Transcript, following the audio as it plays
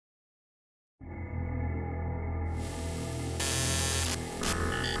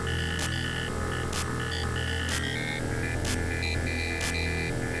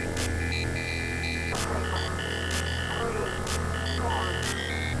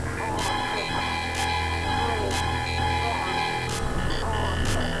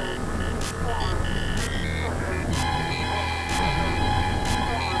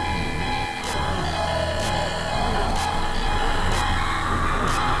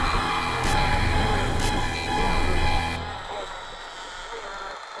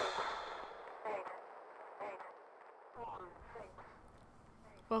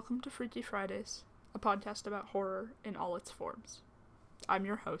welcome to Freaky Fridays, a podcast about horror in all its forms. I'm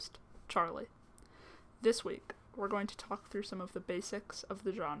your host, Charlie. This week, we're going to talk through some of the basics of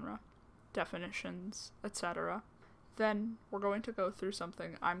the genre, definitions, etc. Then, we're going to go through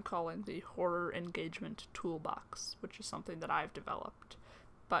something I'm calling the Horror Engagement Toolbox, which is something that I've developed,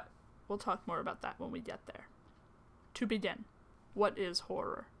 but we'll talk more about that when we get there. To begin, what is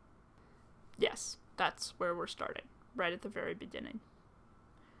horror? Yes, that's where we're starting, right at the very beginning.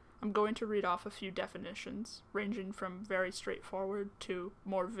 I'm going to read off a few definitions, ranging from very straightforward to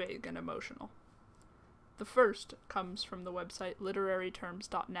more vague and emotional. The first comes from the website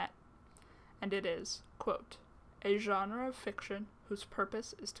literaryterms.net, and it is, quote, a genre of fiction whose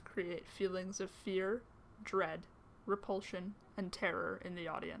purpose is to create feelings of fear, dread, repulsion, and terror in the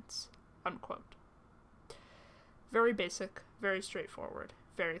audience, unquote. Very basic, very straightforward,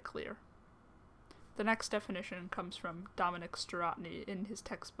 very clear. The next definition comes from Dominic Stratny in his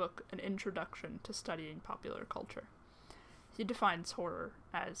textbook An Introduction to Studying Popular Culture. He defines horror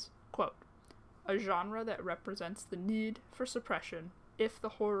as, quote, a genre that represents the need for suppression if the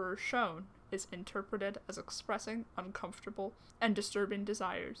horror shown is interpreted as expressing uncomfortable and disturbing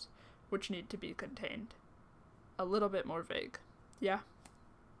desires which need to be contained. A little bit more vague, yeah?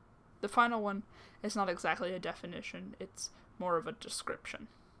 The final one is not exactly a definition, it's more of a description.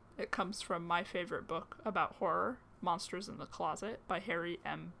 It comes from my favorite book about horror, Monsters in the Closet, by Harry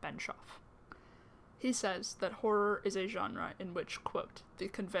M. Benshoff. He says that horror is a genre in which, quote, the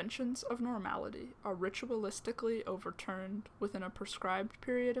conventions of normality are ritualistically overturned within a prescribed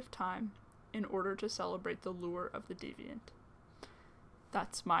period of time in order to celebrate the lure of the deviant.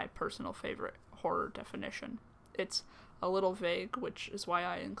 That's my personal favorite horror definition. It's a little vague, which is why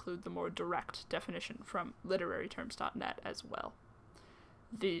I include the more direct definition from literaryterms.net as well.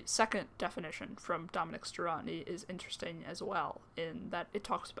 The second definition from Dominic Stratny is interesting as well, in that it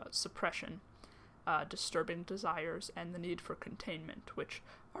talks about suppression, disturbing desires, and the need for containment, which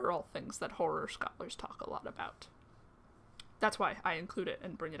are all things that horror scholars talk a lot about. That's why I include it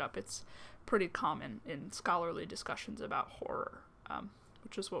and bring it up. It's pretty common in scholarly discussions about horror,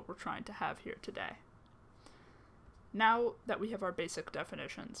 which is what we're trying to have here today. Now that we have our basic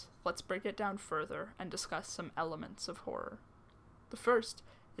definitions, let's break it down further and discuss some elements of horror. The first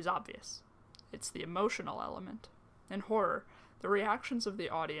is obvious. It's the emotional element. In horror, the reactions of the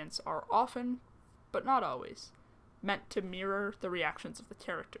audience are often, but not always, meant to mirror the reactions of the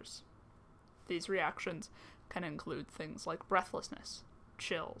characters. These reactions can include things like breathlessness,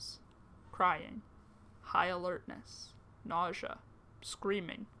 chills, crying, high alertness, nausea,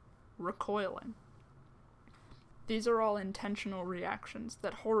 screaming, recoiling. These are all intentional reactions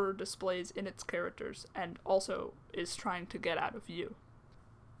that horror displays in its characters and also is trying to get out of you.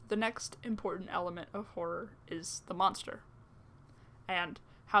 The next important element of horror is the monster, and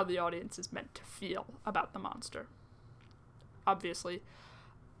how the audience is meant to feel about the monster. Obviously,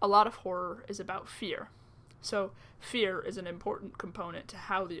 a lot of horror is about fear, so fear is an important component to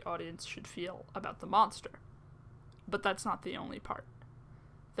how the audience should feel about the monster. But that's not the only part.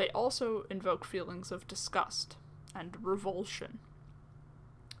 They also invoke feelings of disgust and revulsion.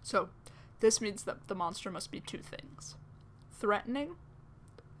 So, this means that the monster must be two things: threatening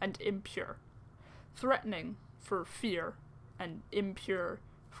and impure. Threatening for fear and impure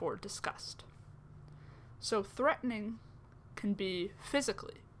for disgust. So, threatening can be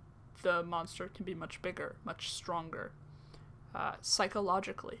physically. The monster can be much bigger, much stronger.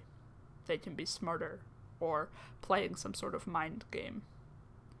 Psychologically, they can be smarter or playing some sort of mind game.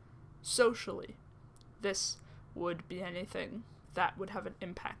 Socially, this would be anything that would have an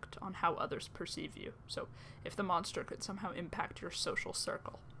impact on how others perceive you. So if the monster could somehow impact your social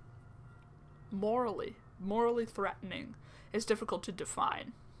circle. Morally threatening is difficult to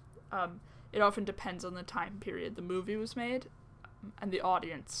define. It often depends on the time period the movie was made, and the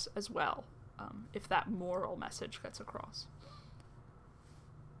audience as well, if that moral message gets across.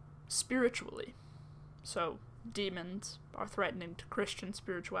 Spiritually, so demons are threatening to Christian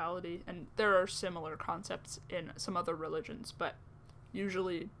spirituality, and there are similar concepts in some other religions, but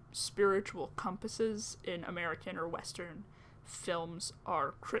usually spiritual compasses in American or Western films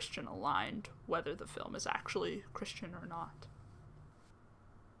are Christian aligned, whether the film is actually Christian or not.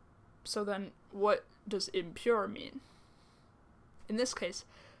 So then, what does impure mean? In this case,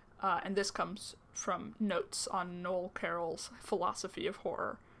 and this comes from notes on Noel Carroll's philosophy of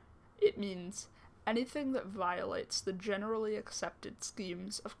horror, it means anything that violates the generally accepted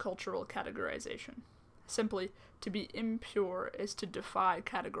schemes of cultural categorization. Simply, to be impure is to defy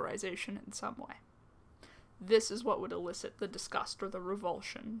categorization in some way. This is what would elicit the disgust or the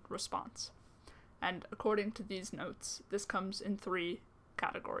revulsion response. And according to these notes, this comes in three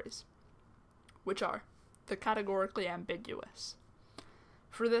categories, which are the categorically ambiguous.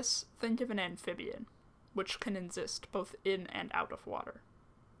 For this, think of an amphibian, which can exist both in and out of water,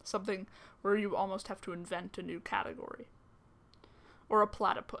 something where you almost have to invent a new category. Or a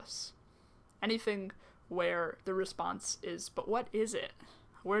platypus, anything where the response is, but what is it?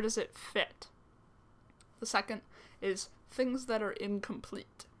 Where does it fit? The second is things that are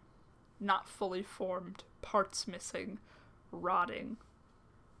incomplete, not fully formed, parts missing, rotting.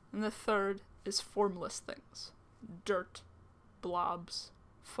 And the third is formless things, dirt, blobs,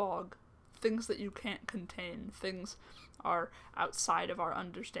 fog, things that you can't contain, things are outside of our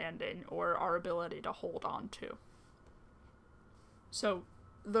understanding or our ability to hold on to. So,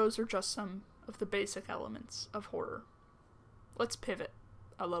 those are just some of the basic elements of horror. Let's pivot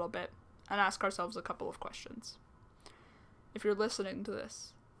a little bit and ask ourselves a couple of questions. If you're listening to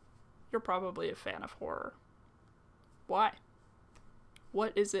this, you're probably a fan of horror. Why?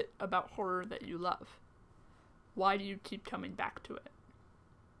 What is it about horror that you love? Why do you keep coming back to it?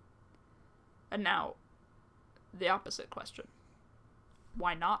 And now, the opposite question.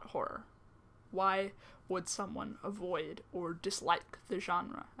 Why not horror? Why would someone avoid or dislike the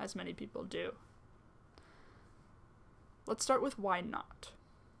genre, as many people do? Let's start with why not.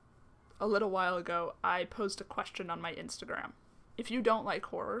 A little while ago, I posed a question on my Instagram. If you don't like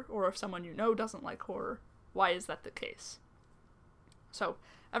horror, or if someone you know doesn't like horror, why is that the case? So,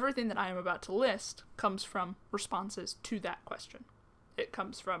 everything that I am about to list comes from responses to that question. It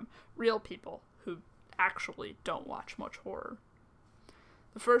comes from real people who actually don't watch much horror.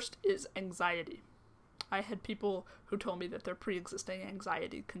 The first is anxiety. I had people who told me that their pre-existing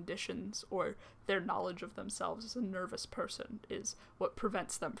anxiety conditions or their knowledge of themselves as a nervous person is what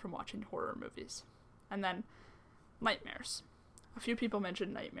prevents them from watching horror movies. And then, nightmares. A few people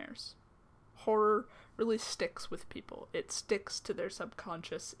mentioned nightmares. Horror really sticks with people. It sticks to their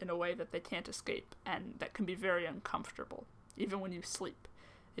subconscious in a way that they can't escape, and that can be very uncomfortable. Even when you sleep,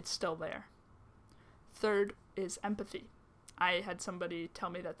 it's still there. Third is empathy. I had somebody tell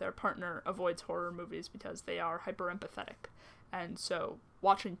me that their partner avoids horror movies because they are hyper-empathetic, and so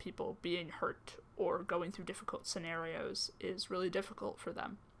watching people being hurt or going through difficult scenarios is really difficult for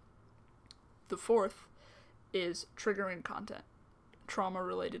them. The fourth is triggering content.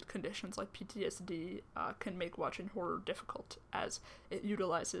 Trauma-related conditions like PTSD can make watching horror difficult, as it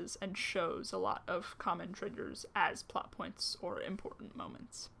utilizes and shows a lot of common triggers as plot points or important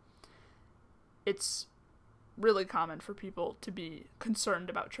moments. It's really common for people to be concerned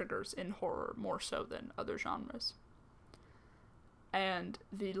about triggers in horror more so than other genres. And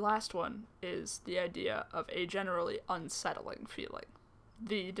the last one is the idea of a generally unsettling feeling.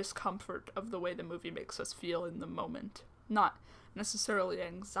 The discomfort of the way the movie makes us feel in the moment. Not necessarily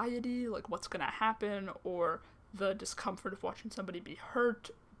anxiety, like what's gonna happen, or the discomfort of watching somebody be hurt,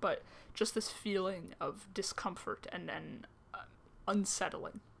 but just this feeling of discomfort and then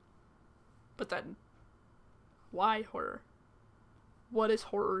unsettling. But then, why horror? What is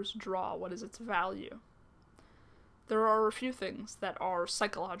horror's draw? What is its value? There are a few things that are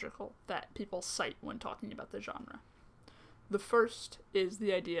psychological that people cite when talking about the genre. The first is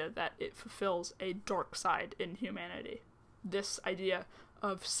the idea that it fulfills a dark side in humanity. This idea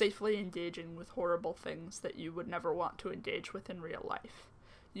of safely engaging with horrible things that you would never want to engage with in real life.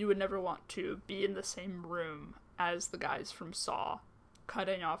 You would never want to be in the same room as the guys from Saw,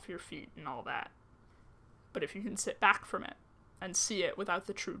 cutting off your feet and all that. But if you can sit back from it and see it without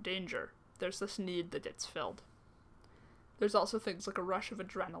the true danger, there's this need that gets filled. There's also things like a rush of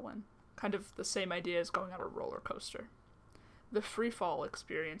adrenaline, kind of the same idea as going on a roller coaster. The freefall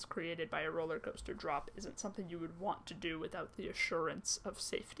experience created by a roller coaster drop isn't something you would want to do without the assurance of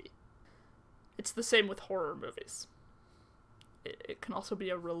safety. It's the same with horror movies. It can also be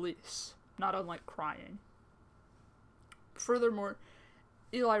a release, not unlike crying. Furthermore,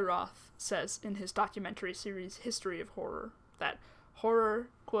 Eli Roth says in his documentary series History of Horror that horror,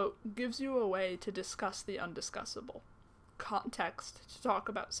 quote, gives you a way to discuss the undiscussable, context to talk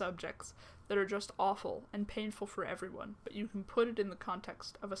about subjects that are just awful and painful for everyone, but you can put it in the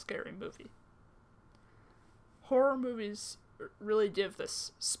context of a scary movie. Horror movies really give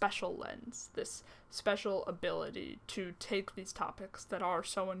this special lens, this special ability to take these topics that are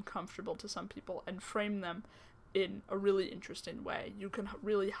so uncomfortable to some people and frame them in a really interesting way. You can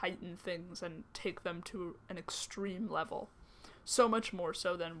really heighten things and take them to an extreme level, so much more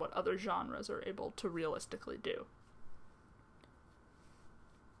so than what other genres are able to realistically do.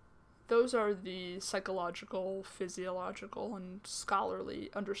 Those are the psychological, physiological, and scholarly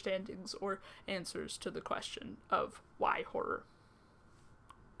understandings or answers to the question of why horror.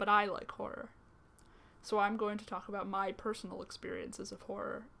 But I like horror. So I'm going to talk about my personal experiences of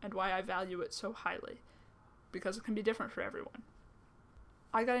horror and why I value it so highly, because it can be different for everyone.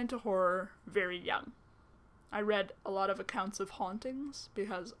 I got into horror very young. I read a lot of accounts of hauntings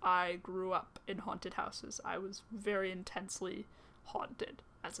because I grew up in haunted houses. I was very intensely haunted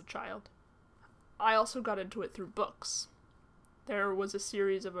as a child. I also got into it through books. There was a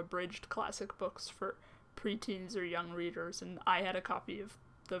series of abridged classic books for preteens or young readers, and I had a copy of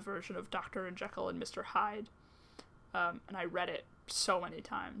the version of Dr. Jekyll and Mr. Hyde, and I read it so many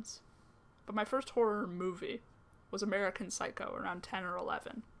times. But my first horror movie was American Psycho, around 10 or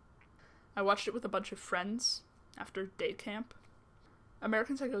 11. I watched it with a bunch of friends after day camp.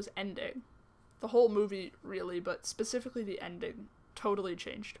 American Psycho's ending, the whole movie really, but specifically the ending, totally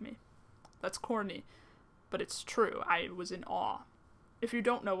changed me. That's corny, but it's true. I was in awe. If you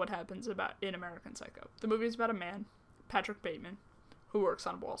don't know what happens in American Psycho, the movie is about a man, Patrick Bateman, who works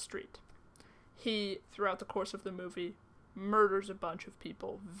on Wall Street. He, throughout the course of the movie, murders a bunch of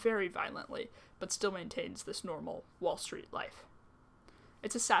people very violently, but still maintains this normal Wall Street life.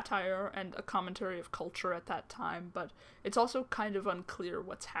 It's a satire and a commentary of culture at that time, but it's also kind of unclear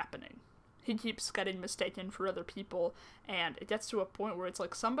what's happening. He keeps getting mistaken for other people, and it gets to a point where it's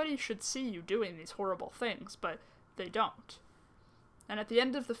like somebody should see you doing these horrible things, but they don't. And at the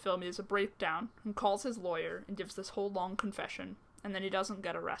end of the film, he has a breakdown and calls his lawyer and gives this whole long confession, and then he doesn't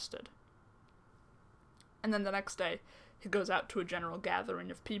get arrested. And then the next day, he goes out to a general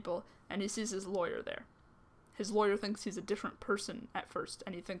gathering of people, and he sees his lawyer there. His lawyer thinks he's a different person at first,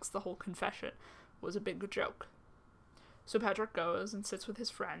 and he thinks the whole confession was a big joke. So Patrick goes and sits with his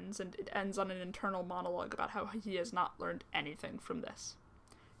friends, and it ends on an internal monologue about how he has not learned anything from this.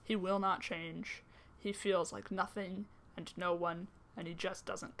 He will not change. He feels like nothing and no one, and he just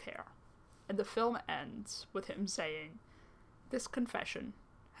doesn't care. And the film ends with him saying, "This confession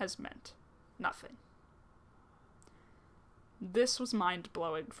has meant nothing." This was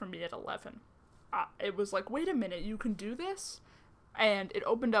mind-blowing for me at 11. It was like, wait a minute, you can do this? And it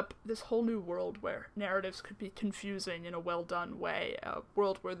opened up this whole new world where narratives could be confusing in a well-done way, a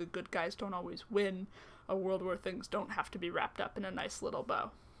world where the good guys don't always win, a world where things don't have to be wrapped up in a nice little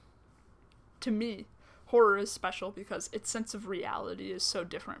bow. To me, horror is special because its sense of reality is so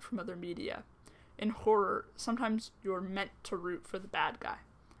different from other media. In horror, sometimes you're meant to root for the bad guy.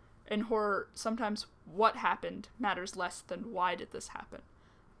 In horror, sometimes what happened matters less than why did this happen.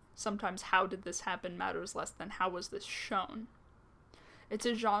 Sometimes how did this happen matters less than how was this shown. It's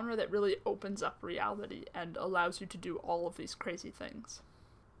a genre that really opens up reality and allows you to do all of these crazy things.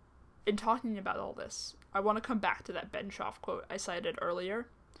 In talking about all this, I want to come back to that Benshoff quote I cited earlier.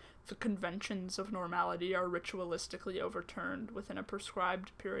 The conventions of normality are ritualistically overturned within a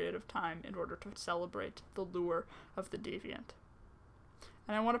prescribed period of time in order to celebrate the lure of the deviant.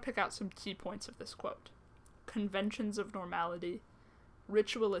 And I want to pick out some key points of this quote. Conventions of normality,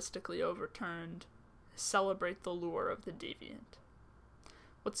 ritualistically overturned, celebrate the lure of the deviant.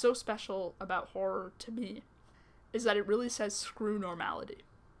 What's so special about horror to me is that it really says screw normality.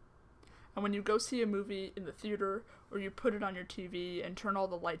 And when you go see a movie in the theater, or you put it on your TV and turn all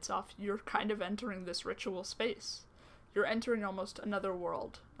the lights off, you're kind of entering this ritual space. You're entering almost another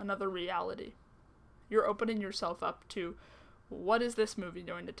world, another reality. You're opening yourself up to, what is this movie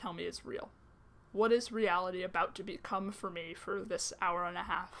going to tell me is real? What is reality about to become for me for this hour and a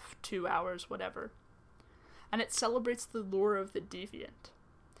half, 2 hours, whatever? And it celebrates the lure of the deviant.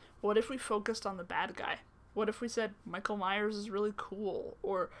 What if we focused on the bad guy? What if we said Michael Myers is really cool?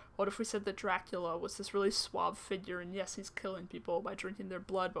 Or what if we said that Dracula was this really suave figure and yes, he's killing people by drinking their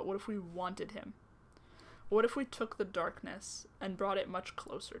blood, but what if we wanted him? What if we took the darkness and brought it much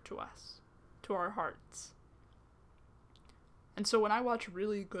closer to us, to our hearts? And so when I watch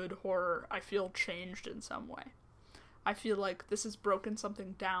really good horror, I feel changed in some way. I feel like this has broken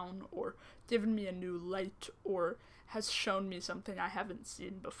something down, or given me a new light, or has shown me something I haven't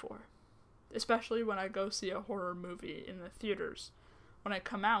seen before. Especially when I go see a horror movie in the theaters. When I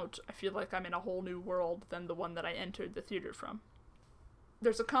come out, I feel like I'm in a whole new world than the one that I entered the theater from.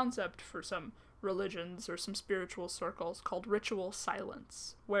 There's a concept for some religions or some spiritual circles called ritual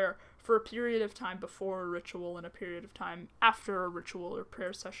silence, where for a period of time before a ritual and a period of time after a ritual or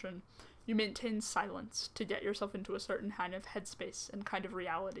prayer session, you maintain silence to get yourself into a certain kind of headspace and kind of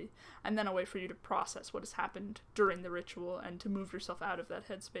reality, and then a way for you to process what has happened during the ritual and to move yourself out of that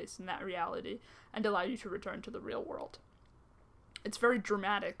headspace and that reality and allow you to return to the real world. It's very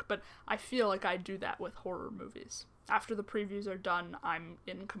dramatic, but I feel like I do that with horror movies. After the previews are done, I'm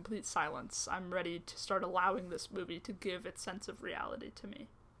in complete silence. I'm ready to start allowing this movie to give its sense of reality to me.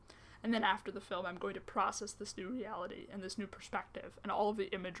 And then after the film, I'm going to process this new reality and this new perspective and all of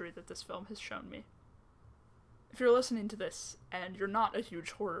the imagery that this film has shown me. If you're listening to this and you're not a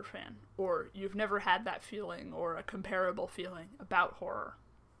huge horror fan, or you've never had that feeling or a comparable feeling about horror,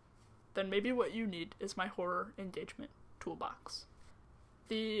 then maybe what you need is my horror engagement toolbox.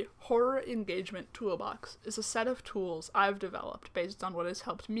 The Horror Engagement Toolbox is a set of tools I've developed based on what has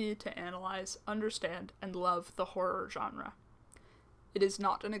helped me to analyze, understand, and love the horror genre. It is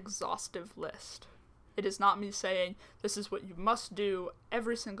not an exhaustive list. It is not me saying, this is what you must do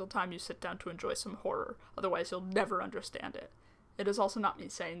every single time you sit down to enjoy some horror, otherwise you'll never understand it. It is also not me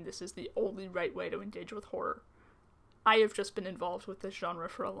saying this is the only right way to engage with horror. I have just been involved with this genre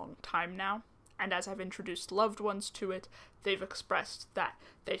for a long time now, and as I've introduced loved ones to it, they've expressed that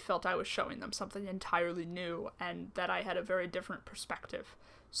they felt I was showing them something entirely new, and that I had a very different perspective.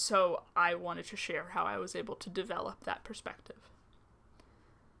 So I wanted to share how I was able to develop that perspective.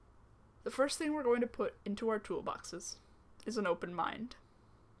 The first thing we're going to put into our toolboxes is an open mind.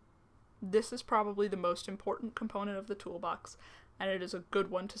 This is probably the most important component of the toolbox, and it is a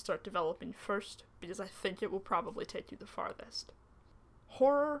good one to start developing first, because I think it will probably take you the farthest.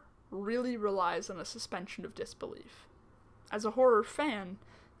 Horror really relies on a suspension of disbelief. As a horror fan,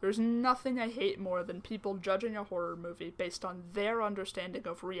 there's nothing I hate more than people judging a horror movie based on their understanding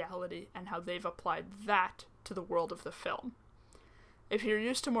of reality and how they've applied that to the world of the film. If you're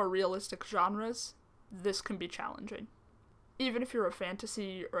used to more realistic genres, this can be challenging. Even if you're a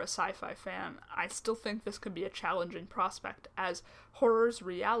fantasy or a sci-fi fan, I still think this can be a challenging prospect, as horror's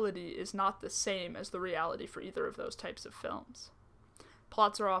reality is not the same as the reality for either of those types of films.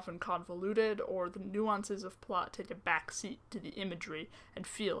 Plots are often convoluted, or the nuances of plot take a back seat to the imagery and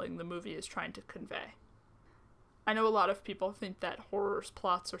feeling the movie is trying to convey. I know a lot of people think that horror's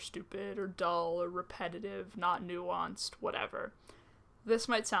plots are stupid, or dull, or repetitive, not nuanced, whatever. This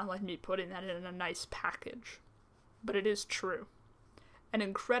might sound like me putting that in a nice package, but it is true. An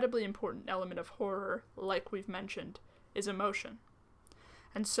incredibly important element of horror, like we've mentioned, is emotion.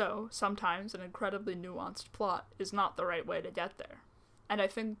 And so, sometimes an incredibly nuanced plot is not the right way to get there. And I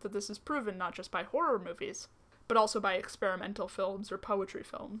think that this is proven not just by horror movies, but also by experimental films or poetry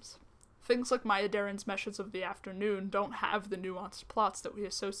films. Things like Maya Deren's Meshes of the Afternoon don't have the nuanced plots that we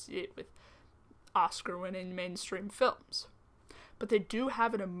associate with Oscar-winning mainstream films. But they do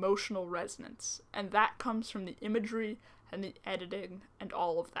have an emotional resonance, and that comes from the imagery and the editing and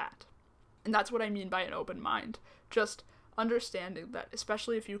all of that. And that's what I mean by an open mind. Just understanding that,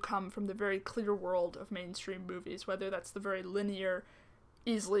 especially if you come from the very clear world of mainstream movies, whether that's the very linear,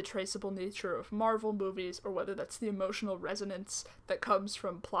 easily traceable nature of Marvel movies, or whether that's the emotional resonance that comes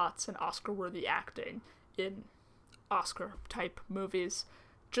from plots and Oscar-worthy acting in Oscar-type movies,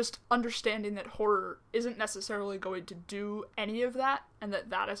 just understanding that horror isn't necessarily going to do any of that, and that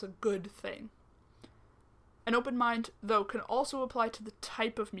that is a good thing. An open mind, though, can also apply to the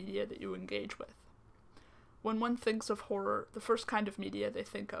type of media that you engage with. When one thinks of horror, the first kind of media they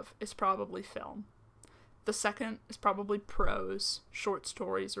think of is probably film. The second is probably prose, short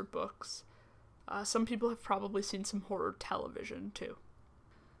stories, or books. Some people have probably seen some horror television, too.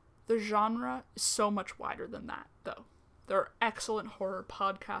 The genre is so much wider than that, though. There are excellent horror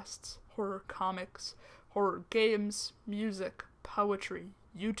podcasts, horror comics, horror games, music, poetry,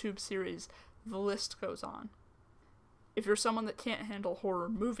 YouTube series, the list goes on. If you're someone that can't handle horror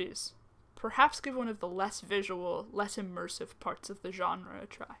movies, perhaps give one of the less visual, less immersive parts of the genre a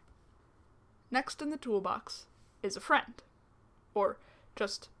try. Next in the toolbox is a friend, or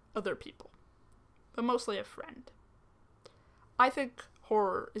just other people, but mostly a friend. I think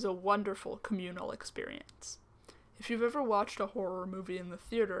horror is a wonderful communal experience. If you've ever watched a horror movie in the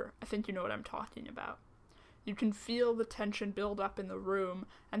theater, I think you know what I'm talking about. You can feel the tension build up in the room,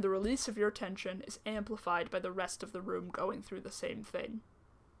 and the release of your tension is amplified by the rest of the room going through the same thing.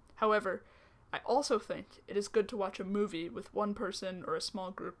 However, I also think it is good to watch a movie with one person or a small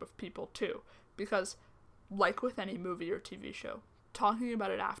group of people too, because, like with any movie or TV show, talking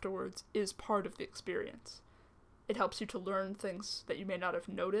about it afterwards is part of the experience. It helps you to learn things that you may not have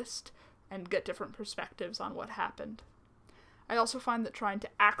noticed, and get different perspectives on what happened. I also find that trying to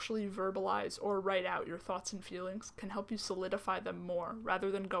actually verbalize or write out your thoughts and feelings can help you solidify them more, rather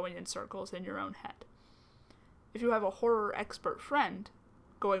than going in circles in your own head. If you have a horror expert friend,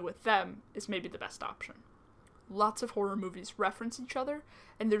 going with them is maybe the best option. Lots of horror movies reference each other,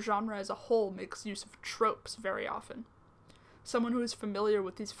 and their genre as a whole makes use of tropes very often. Someone who is familiar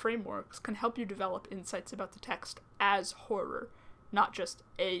with these frameworks can help you develop insights about the text as horror, not just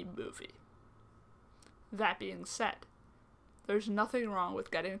a movie. That being said, there's nothing wrong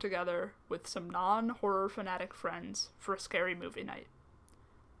with getting together with some non-horror fanatic friends for a scary movie night.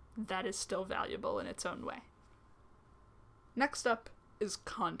 That is still valuable in its own way. Next up is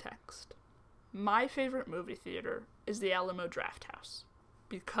context. My favorite movie theater is the Alamo Drafthouse,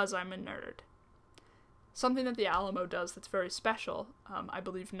 because I'm a nerd. Something that the Alamo does that's very special, I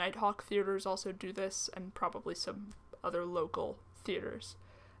believe Nighthawk theaters also do this, and probably some other local theaters.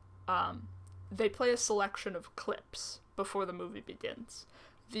 They play a selection of clips before the movie begins.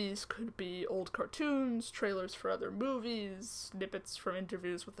 These could be old cartoons, trailers for other movies, snippets from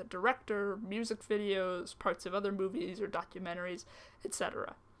interviews with the director, music videos, parts of other movies or documentaries,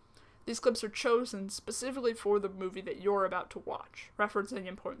 etc. These clips are chosen specifically for the movie that you're about to watch, referencing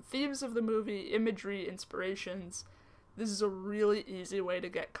important themes of the movie, imagery, inspirations. This is a really easy way to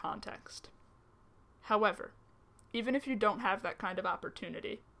get context. However, even if you don't have that kind of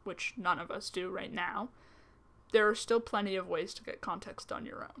opportunity, which none of us do right now, there are still plenty of ways to get context on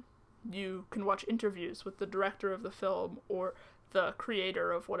your own. You can watch interviews with the director of the film or the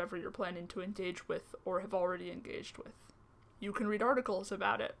creator of whatever you're planning to engage with or have already engaged with. You can read articles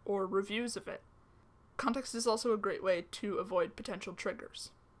about it or reviews of it. Context is also a great way to avoid potential triggers.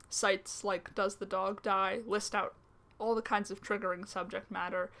 Sites like Does the Dog Die list out all the kinds of triggering subject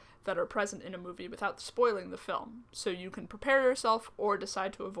matter that are present in a movie without spoiling the film, so you can prepare yourself or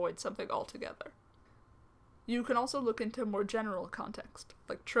decide to avoid something altogether. You can also look into more general context,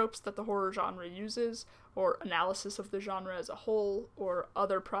 like tropes that the horror genre uses, or analysis of the genre as a whole, or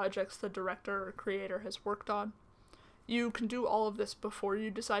other projects the director or creator has worked on. You can do all of this before you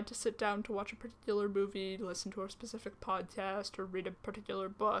decide to sit down to watch a particular movie, listen to a specific podcast, or read a particular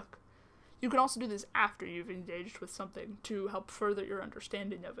book. You can also do this after you've engaged with something to help further your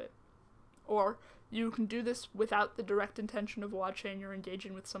understanding of it. Or you can do this without the direct intention of watching or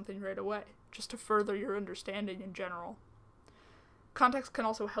engaging with something right away, just to further your understanding in general. Context can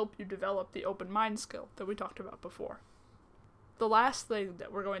also help you develop the open mind skill that we talked about before. The last thing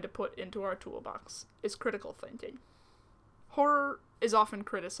that we're going to put into our toolbox is critical thinking. Horror is often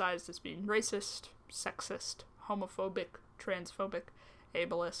criticized as being racist, sexist, homophobic, transphobic,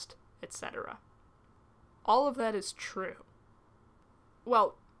 ableist, etc. All of that is true.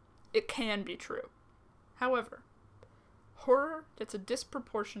 Well, it can be true. However, horror gets a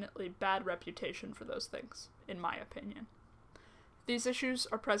disproportionately bad reputation for those things, in my opinion. These issues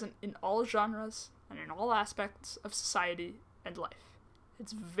are present in all genres and in all aspects of society and life.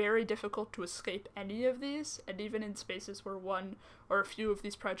 It's very difficult to escape any of these, and even in spaces where one or a few of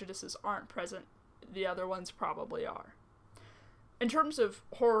these prejudices aren't present, the other ones probably are. In terms of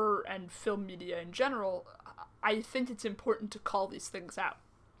horror and film media in general, I think it's important to call these things out,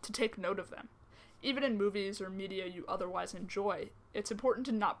 to take note of them. Even in movies or media you otherwise enjoy, it's important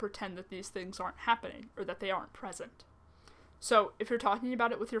to not pretend that these things aren't happening or that they aren't present. So, if you're talking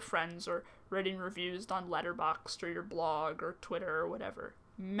about it with your friends or writing reviews on Letterboxd or your blog or Twitter or whatever,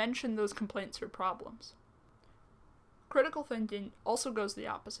 mention those complaints or problems. Critical thinking also goes the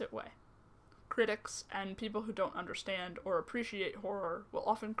opposite way. Critics and people who don't understand or appreciate horror will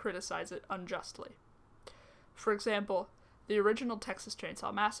often criticize it unjustly. For example, the original Texas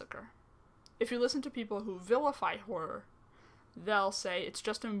Chainsaw Massacre. If you listen to people who vilify horror, they'll say it's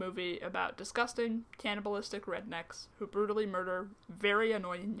just a movie about disgusting, cannibalistic rednecks who brutally murder very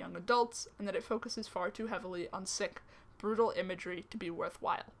annoying young adults, and that it focuses far too heavily on sick, brutal imagery to be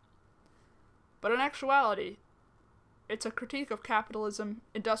worthwhile. But in actuality, it's a critique of capitalism,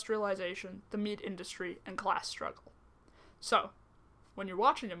 industrialization, the meat industry, and class struggle. So, when you're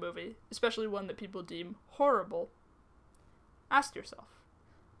watching a movie, especially one that people deem horrible, ask yourself,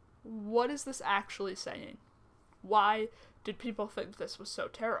 what is this actually saying? Why did people think this was so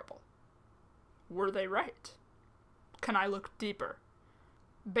terrible? Were they right? Can I look deeper?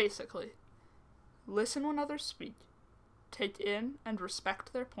 Basically, listen when others speak, take in and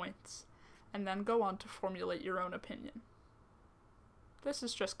respect their points, and then go on to formulate your own opinion. This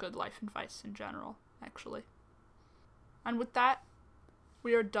is just good life advice in general, actually. And with that,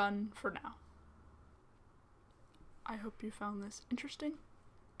 we are done for now. I hope you found this interesting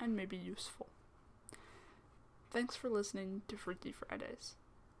and maybe useful. Thanks for listening to Freaky Fridays.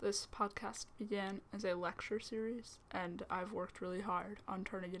 This podcast began as a lecture series, and I've worked really hard on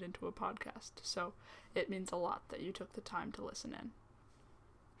turning it into a podcast, so it means a lot that you took the time to listen in.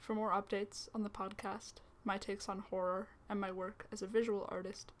 For more updates on the podcast, my takes on horror, and my work as a visual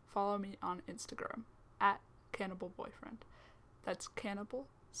artist, follow me on Instagram, @CannibalBoyfriend. That's Cannibal,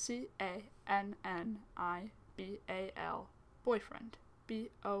 CANNIBAL, Boyfriend,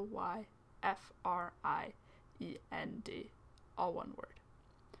 BOYFRIEND, all one word.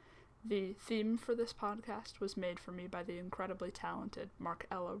 The theme for this podcast was made for me by the incredibly talented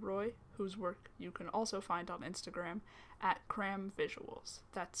Markella Roy, whose work you can also find on Instagram @CramVisuals.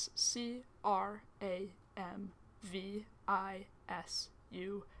 That's CRAMVISUALS.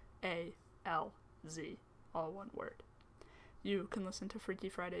 all one word. You can listen to Freaky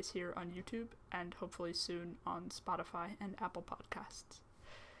Fridays here on YouTube and hopefully soon on Spotify and Apple Podcasts.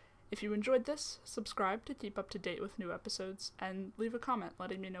 If you enjoyed this, subscribe to keep up to date with new episodes, and leave a comment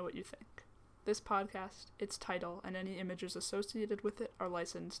letting me know what you think. This podcast, its title, and any images associated with it are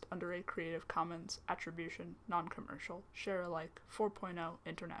licensed under a Creative Commons Attribution, Non-Commercial, Share Alike 4.0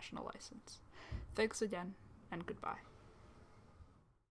 International License. Thanks again, and goodbye.